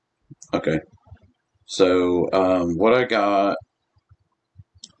Okay. So what I got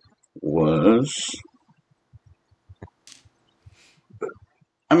was,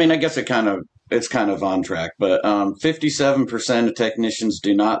 I mean, I guess it's kind of on track, but 57% of technicians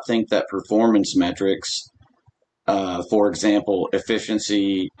do not think that performance metrics, for example,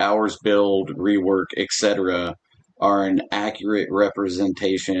 efficiency, hours billed, rework, etc., are an accurate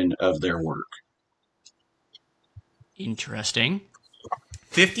representation of their work. Interesting.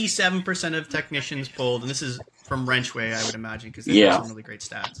 57% of technicians polled, and this is from Wrenchway, I would imagine, because they've got Yeah, some really great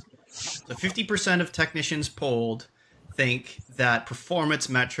stats. So 50% of technicians polled think that performance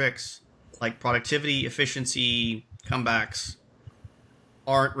metrics like productivity, efficiency, comebacks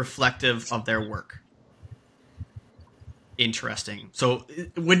aren't reflective of their work. Interesting. So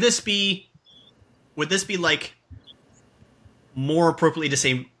would this be like more appropriately to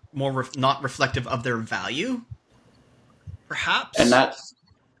say not reflective of their value? and Perhaps.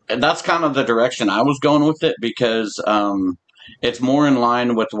 that's kind of the direction I was going with it because it's more in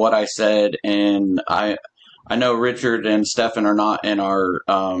line with what I said, and I know Richard and Stefan are not in our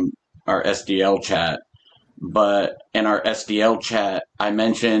SDL chat, but in our SDL chat, I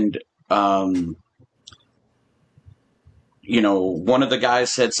mentioned one of the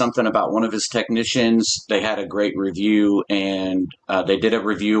guys said something about one of his technicians. They had a great review, and they did a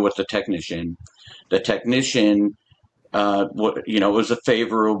review with the technician. The technician, it was a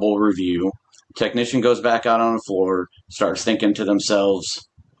favorable review. Technician goes back out on the floor, starts thinking to themselves,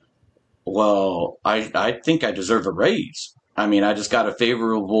 well, I think I deserve a raise. I mean, I just got a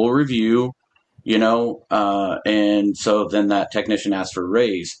favorable review, and so then that technician asked for a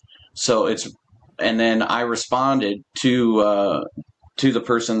raise. So and then I responded to the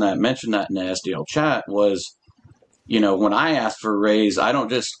person that mentioned that in the SDL chat was, when I ask for a raise, I don't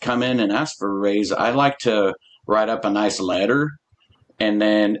just come in and ask for a raise. I like to write up a nice letter, and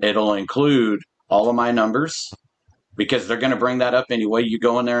then it'll include all of my numbers because they're going to bring that up anyway. You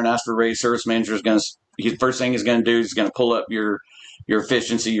go in there and ask for a raise, service manager is going to, first thing he's going to do is going to pull up your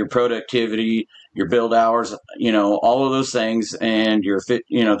efficiency, your productivity, your build hours, all of those things, and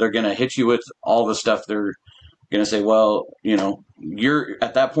they're going to hit you with all the stuff. They're going to say, well, you're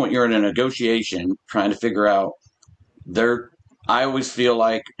at that point, you're in a negotiation trying to figure out their. I always feel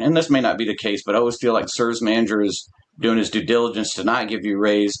like, and this may not be the case, but I always feel like service manager is doing his due diligence to not give you a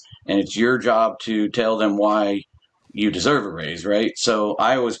raise, and it's your job to tell them why you deserve a raise, right? So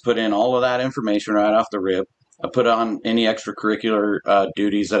I always put in all of that information right off the rip. I put on any extracurricular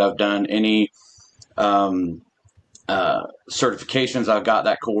duties that I've done, any um, certifications I've got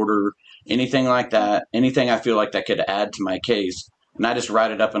that quarter, anything like that, anything I feel like that could add to my case, and I just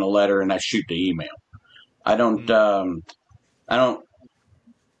write it up in a letter and I shoot the email. I don't. Mm. I don't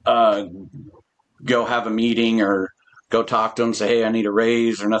uh, go have a meeting or go talk to them, say, hey, I need a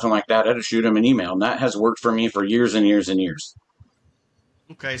raise or nothing like that. I just shoot them an email, and that has worked for me for years and years and years.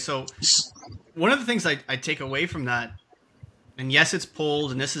 Okay, so one of the things I take away from that, and yes, it's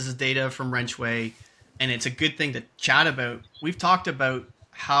pulled, and this is data from Wrenchway, and it's a good thing to chat about. We've talked about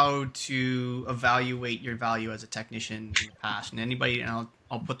how to evaluate your value as a technician in the past, and anybody, and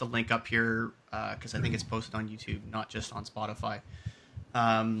I'll put the link up here because I think it's posted on YouTube, not just on Spotify.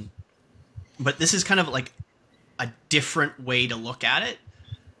 Um, but this is kind of like a different way to look at it.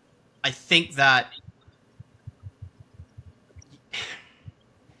 I think that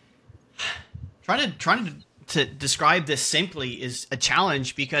trying to describe this simply is a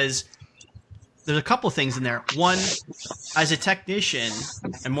challenge because there's a couple things in there. One, as a technician,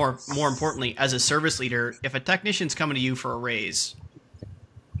 and more importantly, as a service leader, if a technician's coming to you for a raise,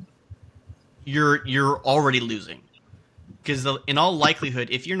 you're already losing because in all likelihood,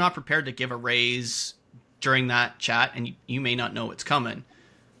 if you're not prepared to give a raise during that chat, and you may not know it's coming,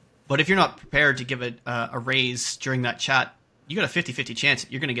 but if you're not prepared to give a raise during that chat, you got a 50-50 chance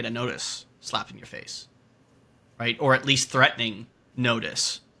that you're going to get a notice slapped in your face, right? Or at least threatening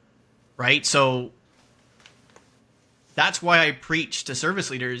notice, right? So that's why I preach to service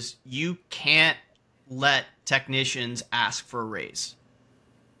leaders, you can't let technicians ask for a raise.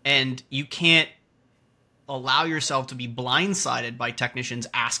 And you can't allow yourself to be blindsided by technicians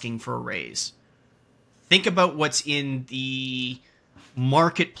asking for a raise. Think about what's in the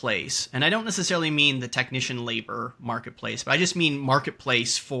marketplace. And I don't necessarily mean the technician labor marketplace, but I just mean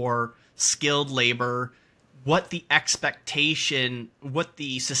marketplace for skilled labor, what the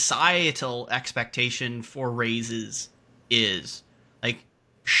societal expectation for raises is. Like,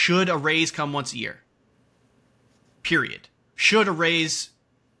 should a raise come once a year? Period. Should a raise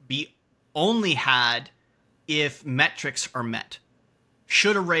be only had if metrics are met?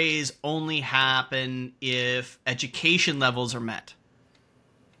 Should a raise only happen if education levels are met?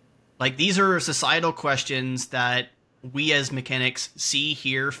 Like, these are societal questions that we as mechanics see,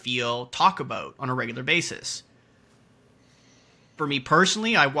 hear, feel, talk about on a regular basis. For me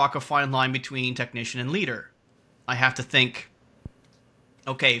personally, I walk a fine line between technician and leader. I have to think,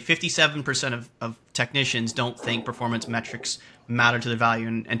 okay, 57% of technicians don't think performance metrics matter to the value.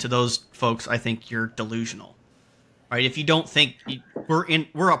 And to those folks, I think you're delusional, right? If you don't think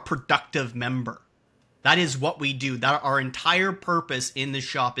we're a productive member, that is what we do. That our entire purpose in the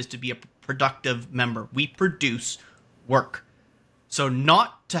shop is to be a productive member. We produce work. So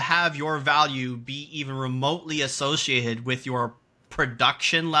not to have your value be even remotely associated with your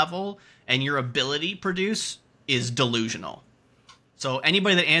production level and your ability to produce is delusional. So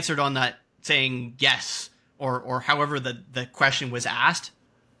anybody that answered on that saying yes, or however the question was asked,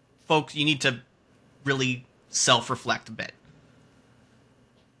 folks, you need to really self-reflect a bit.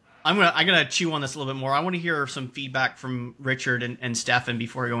 I'm gonna chew on this a little bit more. I want to hear some feedback from Richard and Stefan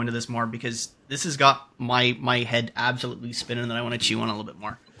before I go into this more, because this has got my head absolutely spinning, and I want to chew on a little bit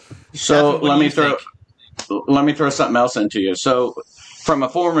more. So Stefan, let me throw something else into you. So from a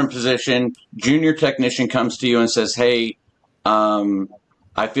foreman position, junior technician comes to you and says, "Hey,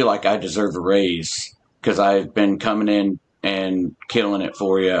 I feel like I deserve a raise because I've been coming in and killing it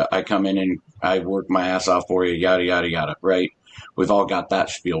for you. I come in and I work my ass off for you, yada, yada, yada," right? We've all got that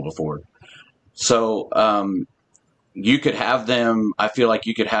spiel before. So you could have them, I feel like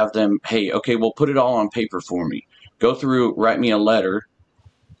you could have them, "Hey, okay, well, put it all on paper for me. Go through, write me a letter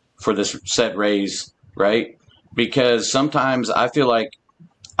for this said raise," right? Because sometimes I feel like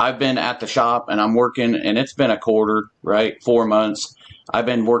I've been at the shop and I'm working and it's been a quarter, right? 4 months. I've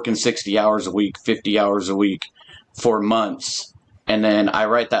been working 60 hours a week, 50 hours a week for months. And then I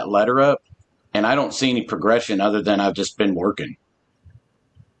write that letter up and I don't see any progression other than I've just been working.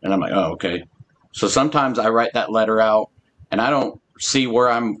 And I'm like, oh, okay. So sometimes I write that letter out and I don't see where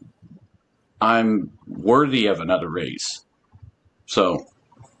I'm worthy of another raise. So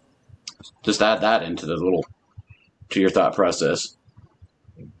just add that into to your thought process.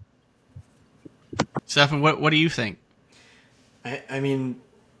 Stefan, what do you think? I mean,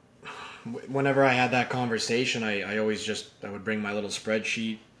 whenever I had that conversation, I always I would bring my little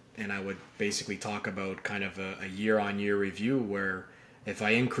spreadsheet and I would basically talk about kind of a year-on-year review where if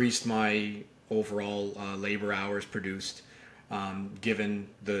I increased my overall labor hours produced, given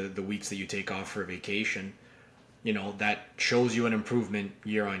the weeks that you take off for vacation, that shows you an improvement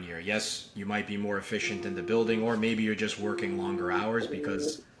year on year. Yes, you might be more efficient in the building, or maybe you're just working longer hours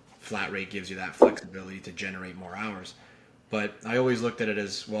because flat rate gives you that flexibility to generate more hours. But I always looked at it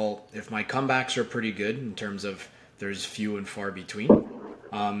as, well, if my comebacks are pretty good in terms of there's few and far between,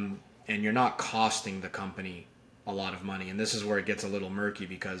 and you're not costing the company a lot of money. And this is where it gets a little murky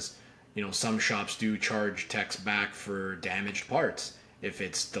because, some shops do charge techs back for damaged parts if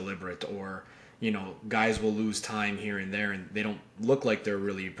it's deliberate, or, guys will lose time here and there and they don't look like they're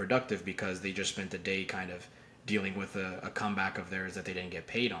really productive because they just spent a day kind of dealing with a comeback of theirs that they didn't get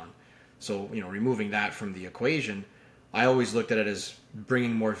paid on. So, removing that from the equation, I always looked at it as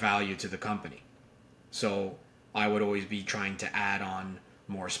bringing more value to the company. So I would always be trying to add on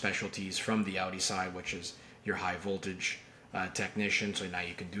more specialties from the Audi side, which is your high voltage technician. So now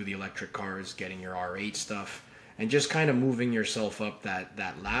you can do the electric cars, getting your R8 stuff, and just kind of moving yourself up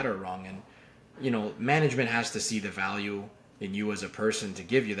that ladder rung. And, management has to see the value in you as a person to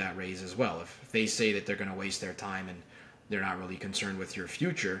give you that raise as well. If they say that they're going to waste their time and they're not really concerned with your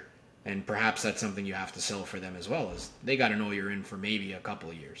future, and perhaps that's something you have to sell for them as well, is they got to know you're in for maybe a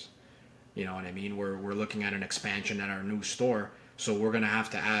couple of years. You know what I mean? We're looking at an expansion at our new store, so we're going to have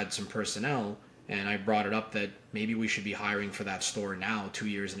to add some personnel. And I brought it up that maybe we should be hiring for that store now 2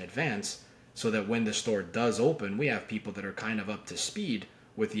 years in advance, so that when the store does open, we have people that are kind of up to speed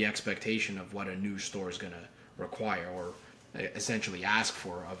with the expectation of what a new store is going to require, or essentially ask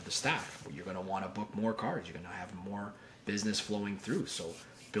for of the staff. You're going to want to book more cars. You're going to have more business flowing through. So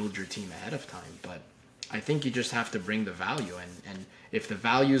build your team ahead of time. But I think you just have to bring the value. And if the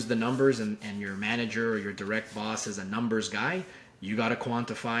value is the numbers, and your manager or your direct boss is a numbers guy, you got to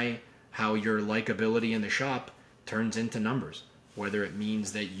quantify how your likability in the shop turns into numbers. Whether it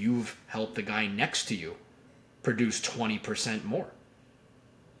means that you've helped the guy next to you produce 20% more.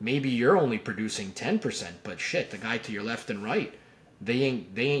 Maybe you're only producing 10%, but shit, the guy to your left and right, they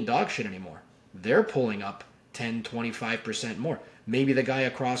ain't dog shit anymore. They're pulling up 10, 25% more. Maybe the guy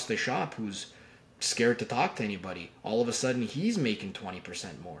across the shop who's scared to talk to anybody, all of a sudden he's making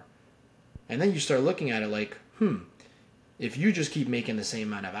 20% more. And then you start looking at it like, if you just keep making the same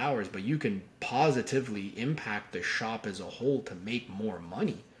amount of hours, but you can positively impact the shop as a whole to make more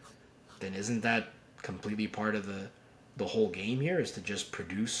money, then isn't that completely part of the whole game here, is to just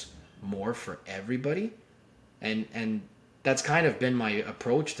produce more for everybody. And that's kind of been my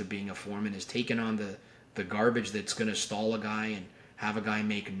approach to being a foreman, is taking on the garbage that's going to stall a guy and have a guy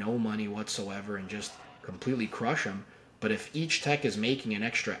make no money whatsoever and just completely crush him. But if each tech is making an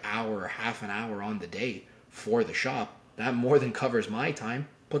extra hour or half an hour on the day for the shop, that more than covers my time,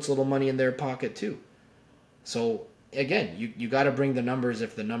 puts a little money in their pocket too. So again, you got to bring the numbers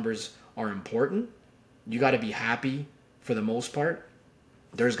if the numbers are important. You got to be happy for the most part.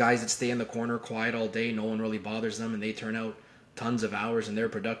 There's guys that stay in the corner quiet all day, no one really bothers them, and they turn out tons of hours and they're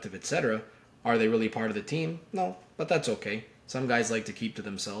productive, etc. Are they really part of the team? No, but that's okay. Some guys like to keep to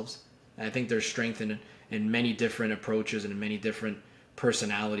themselves. And I think there's strength in many different approaches and in many different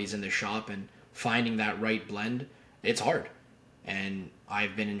personalities in the shop, and finding that right blend, it's hard. And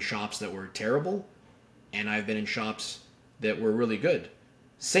I've been in shops that were terrible, and I've been in shops that were really good.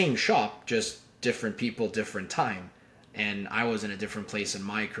 Same shop, just different people, different time. And I was in a different place in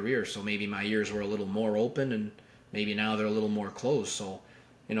my career, so maybe my ears were a little more open, and maybe now they're a little more closed. So,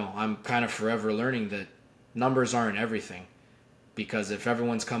 I'm kind of forever learning that numbers aren't everything, because if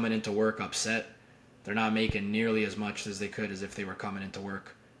everyone's coming into work upset, they're not making nearly as much as they could as if they were coming into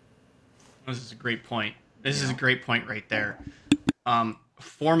work. This is a great point. This is a great point right there.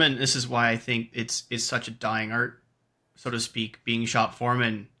 Foreman, this is why I think it's such a dying art, so to speak, being shop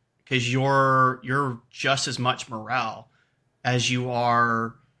foreman, because you're just as much morale as you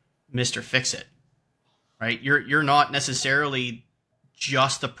are Mr. Fix-It, right? You're not necessarily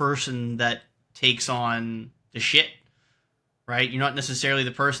just the person that takes on the shit, right? You're not necessarily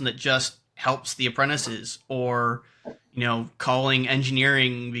the person that just helps the apprentices, or calling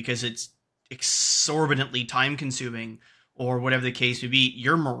engineering because it's exorbitantly time consuming, or whatever the case may be.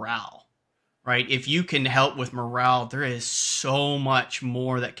 Your morale, right? If you can help with morale, there is so much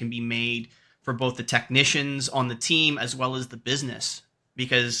more that can be made for both the technicians on the team as well as the business.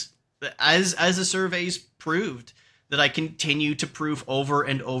 Because as the surveys proved, that I continue to prove over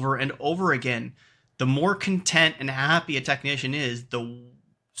and over and over again, the more content and happy a technician is, the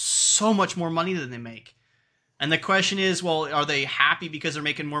so much more money that they make. And the question is, well, are they happy because they're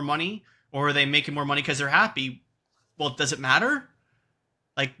making more money, or are they making more money because they're happy? Well, does it matter?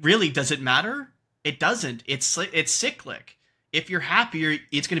 Like, really, does it matter? It doesn't. It's cyclic. If you're happier,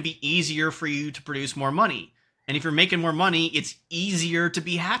 it's going to be easier for you to produce more money. And if you're making more money, it's easier to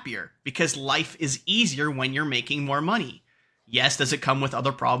be happier, because life is easier when you're making more money. Yes, does it come with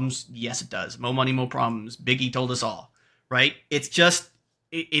other problems? Yes, it does. More money, more problems. Biggie told us all, right? It's just,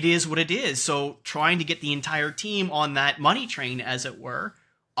 it is what it is. So trying to get the entire team on that money train, as it were,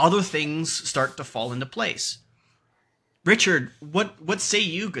 other things start to fall into place. Richard, what say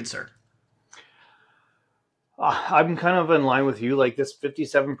you, good sir? I'm kind of in line with you, like this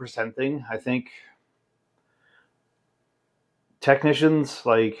 57% thing. I think technicians,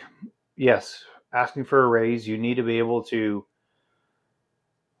 like, yes, asking for a raise, you need to be able to,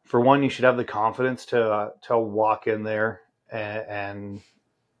 for one, you should have the confidence to walk in there and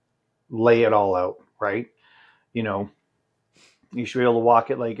lay it all out, right? You should be able to walk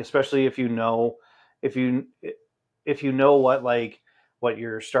it, like, especially if you know what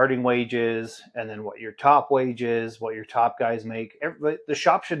your starting wage is, and then what your top wage is, what your top guys make. The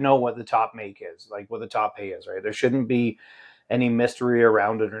shop should know what the top make is, like what the top pay is, right? There shouldn't be any mystery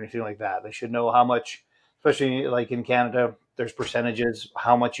around it or anything like that. They should know how much, especially like in Canada, there's percentages,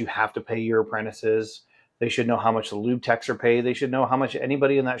 how much you have to pay your apprentices. They should know how much the lube techs are paid. They should know how much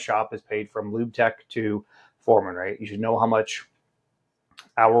anybody in that shop is paid, from lube tech to foreman, right? You should know how much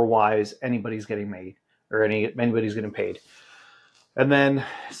hour-wise anybody's getting made, or anybody's getting paid. And then,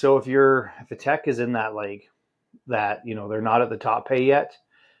 so if the tech is in that, like, that, they're not at the top pay yet,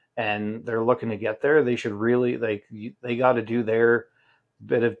 and they're looking to get there, they should really, they got to do their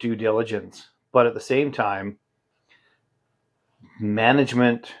bit of due diligence. But at the same time,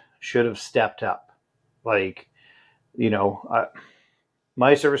 management should have stepped up. Like,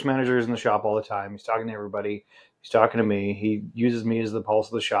 my service manager is in the shop all the time. He's talking to everybody. He's talking to me. He uses me as the pulse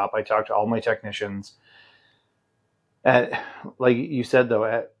of the shop. I talk to all my technicians. Like you said, though,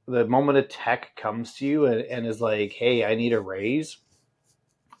 at the moment a tech comes to you and is like, hey, I need a raise,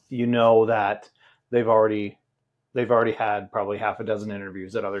 that they've already had probably half a dozen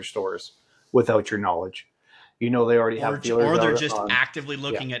interviews at other stores without your knowledge. They already have feelers, or they're just actively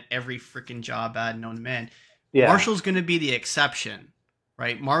looking at every freaking job ad known to man. Yeah. Marshall's going to be the exception,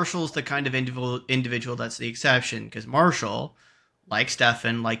 right? Marshall's the kind of individual that's the exception, because Marshall, like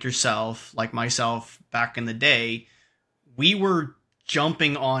Stefan, like yourself, like myself back in the day, we were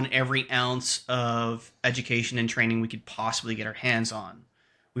jumping on every ounce of education and training we could possibly get our hands on.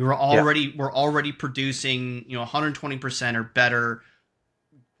 We're already producing, 120% or better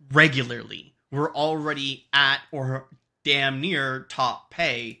regularly. We're already at or damn near top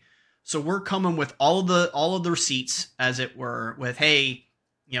pay. So we're coming with all of the receipts, as it were, with, hey,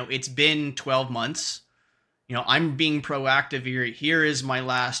 it's been 12 months. I'm being proactive here. Here is my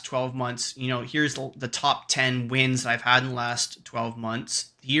last 12 months. Here's the top 10 wins I've had in the last 12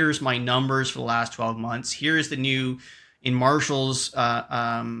 months. Here's my numbers for the last 12 months. Here's the new, in Marshall's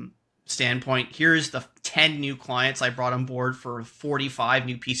standpoint, here's the 10 new clients I brought on board for 45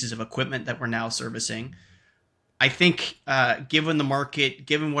 new pieces of equipment that we're now servicing. I think given the market,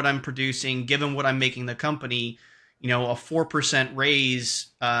 given what I'm producing, given what I'm making the company, a 4% raise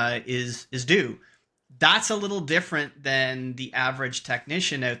is due. That's a little different than the average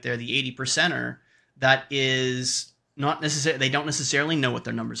technician out there, the 80%er, that is not necessarily, they don't necessarily know what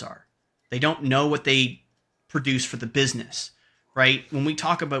their numbers are. They don't know what they produce for the business, right? When we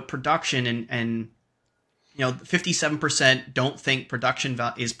talk about production and 57% don't think production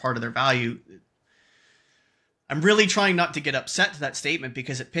is part of their value. I'm really trying not to get upset to that statement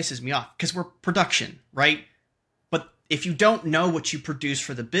because it pisses me off, because we're production, right? But if you don't know what you produce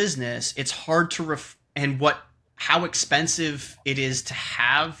for the business, it's hard to how expensive it is to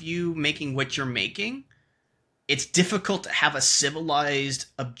have you making what you're making. It's difficult to have a civilized,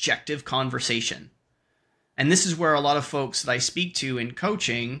 objective conversation. And this is where a lot of folks that I speak to in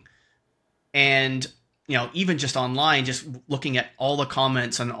coaching, and even just online, just looking at all the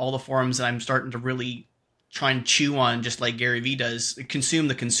comments on all the forums, that I'm starting to really try and chew on, just like Gary Vee does, consume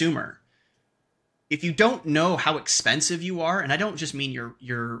the consumer. If you don't know how expensive you are, and I don't just mean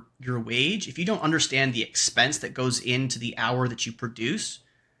your wage, if you don't understand the expense that goes into the hour that you produce,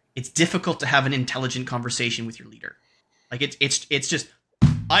 it's difficult to have an intelligent conversation with your leader. Like it's just,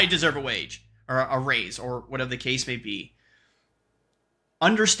 I deserve a wage or a raise or whatever the case may be.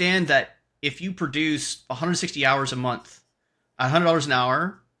 Understand that if you produce 160 hours a month, $100 an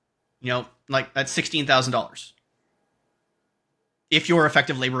hour, like that's $16,000. If your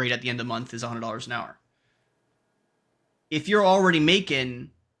effective labor rate at the end of the month is $100 an hour. If you're already making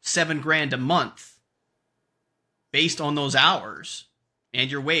 $7,000 a month based on those hours and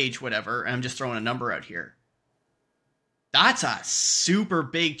your wage, whatever, and I'm just throwing a number out here, that's a super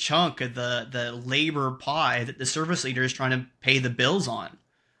big chunk of the labor pie that the service leader is trying to pay the bills on,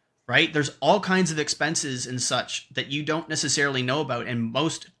 right? There's all kinds of expenses and such that you don't necessarily know about, and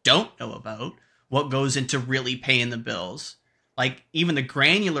most don't know about what goes into really paying the bills. Like even the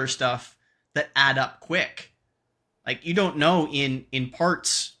granular stuff that add up quick. Like you don't know in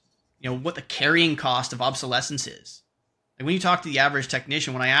parts, what the carrying cost of obsolescence is. Like when you talk to the average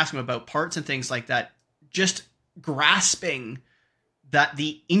technician, when I ask them about parts and things like that, just grasping that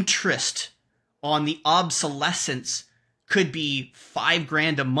the interest on the obsolescence could be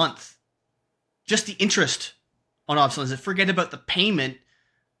 $5,000 a month. Just the interest on obsolescence. Forget about the payment.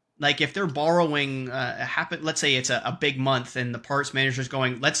 Like if they're borrowing, let's say it's a big month and the parts manager is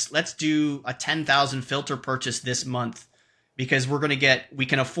going, let's do a 10,000 filter purchase this month because we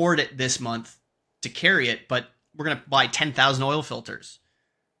can afford it this month to carry it, but we're going to buy 10,000 oil filters.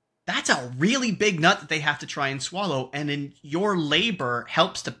 That's a really big nut that they have to try and swallow. And then your labor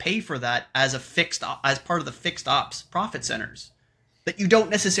helps to pay for that as part of the fixed ops profit centers that you don't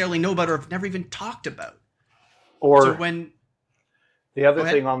necessarily know about or have never even talked about. Or so when the other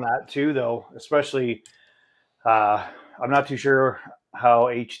thing on that too, though, especially, I'm not too sure how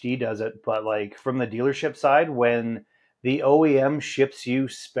HD does it, but like from the dealership side, when the OEM ships you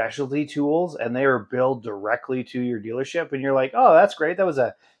specialty tools and they are billed directly to your dealership, and you're like, oh, that's great. That was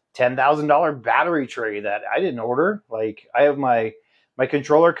a $10,000 battery tray that I didn't order. Like I have my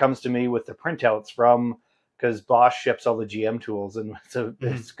controller comes to me with the printouts from, because Bosch ships all the GM tools, and so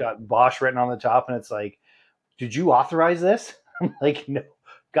it's got Bosch written on the top, and it's like, did you authorize this? I'm like, no,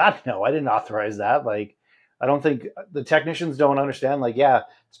 God, no, I didn't authorize that. Like, I don't think the technicians don't understand. Like, yeah,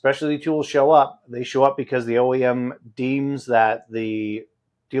 specialty tools show up. They show up because the OEM deems that the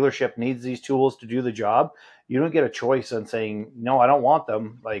dealership needs these tools to do the job. You don't get a choice on saying, no, I don't want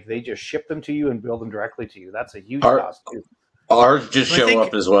them. Like, they just ship them to you and bill them directly to you. That's a huge cost too. Ours just show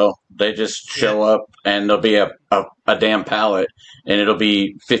up as well. They just show up, and there'll be a damn pallet, and it'll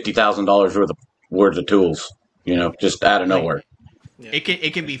be $50,000 worth of tools. Just out of nowhere. Yeah.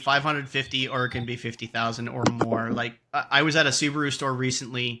 It can be 550 or it can be 50,000 or more. Like I was at a Subaru store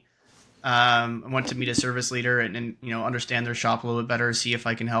recently. I went to meet a service leader and understand their shop a little bit better, see if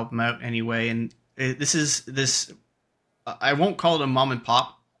I can help them out anyway. And this I won't call it a mom and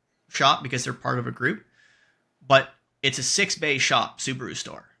pop shop because they're part of a group, but it's a 6-bay shop, Subaru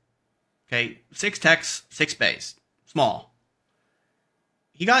store. Okay, 6 techs, 6 bays, small.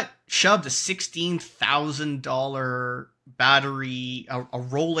 He got shoved a $16,000 battery, a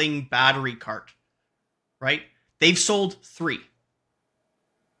rolling battery cart, right? They've sold 3.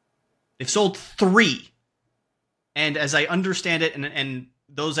 They've sold 3. And as I understand it, and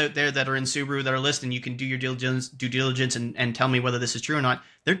those out there that are in Subaru that are listening, you can do your due diligence and tell me whether this is true or not.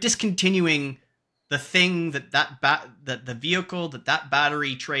 They're discontinuing the thing that the vehicle that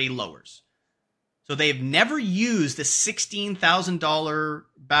battery tray lowers. So they've never used the $16,000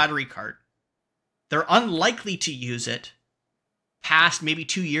 battery cart. They're unlikely to use it past maybe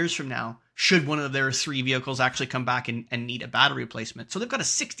 2 years from now, should one of their 3 vehicles actually come back and need a battery replacement. So they've got a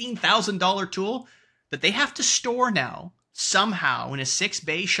 $16,000 tool that they have to store now somehow in a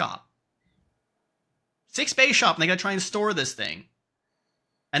 6-bay shop. 6-bay shop, and they got to try and store this thing.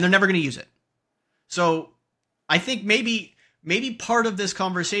 And they're never going to use it. So I think maybe part of this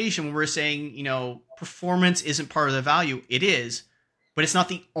conversation when we're saying, you know, performance isn't part of the value, it is, but it's not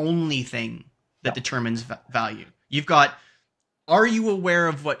the only thing that determines value. You've got, are you aware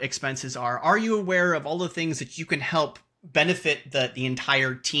of what expenses are? Are you aware of all the things that you can help benefit the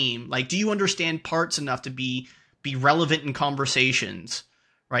entire team? Like, do you understand parts enough to be relevant in conversations,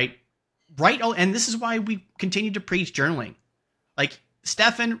 right? And this is why we continue to preach journaling. Like,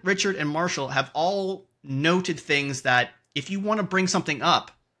 Stefan, Richard, and Marshall have all noted things that if you want to bring something up,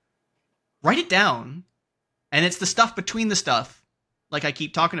 write it down. And it's the stuff between the stuff, like I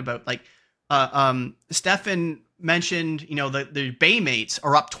keep talking about. Like, Stefan mentioned, you know, the baymates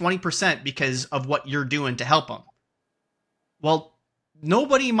are up 20% because of what you're doing to help them. Well,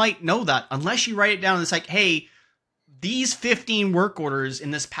 nobody might know that unless you write it down. It's like, hey, these 15 work orders in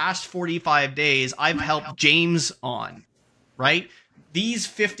this past 45 days, I've helped James on, right? These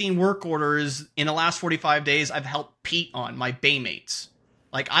 15 work orders in the last 45 days, I've helped Pete on, my baymates.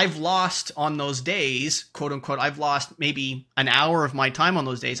 Like, I've lost on those days, quote unquote, I've lost maybe an hour of my time on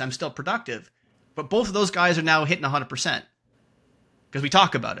those days. I'm still productive. But both of those guys are now hitting 100% because we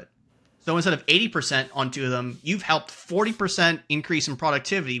talk about it. So instead of 80% on 2 of them, you've helped 40% increase in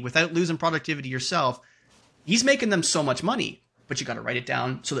productivity without losing productivity yourself. He's making them so much money, but you got to write it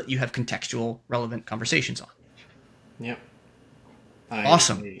down so that you have contextual, relevant conversations on. Yep.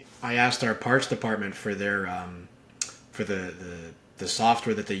 Awesome. I asked our parts department for their for the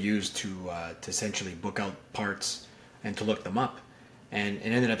software that they use to essentially book out parts and to look them up, and it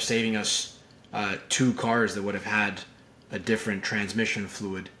ended up saving us 2 cars that would have had a different transmission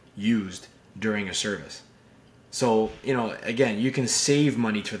fluid used during a service. So, you know, again, you can save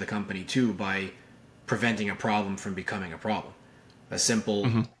money to the company too by preventing a problem from becoming a problem. A simple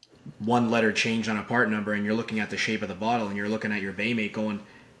 1-letter change on a part number, and you're looking at the shape of the bottle, and you're looking at your baymate going,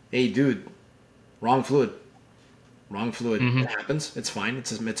 hey, dude, wrong fluid. It happens. It's fine.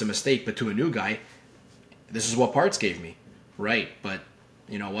 It's a mistake. But to a new guy, this is what parts gave me. Right. But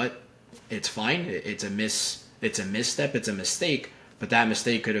you know what? It's fine. It's a misstep. It's a mistake. But that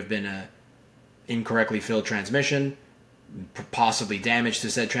mistake could have been a incorrectly filled transmission, possibly damage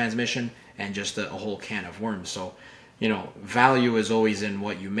to said transmission, and just a whole can of worms. So, you know, value is always in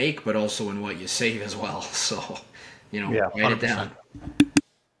what you make, but also in what you save as well. So, you know, write it down.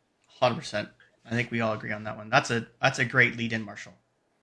 100%. I think we all agree on that one. That's a great lead in, Marshall.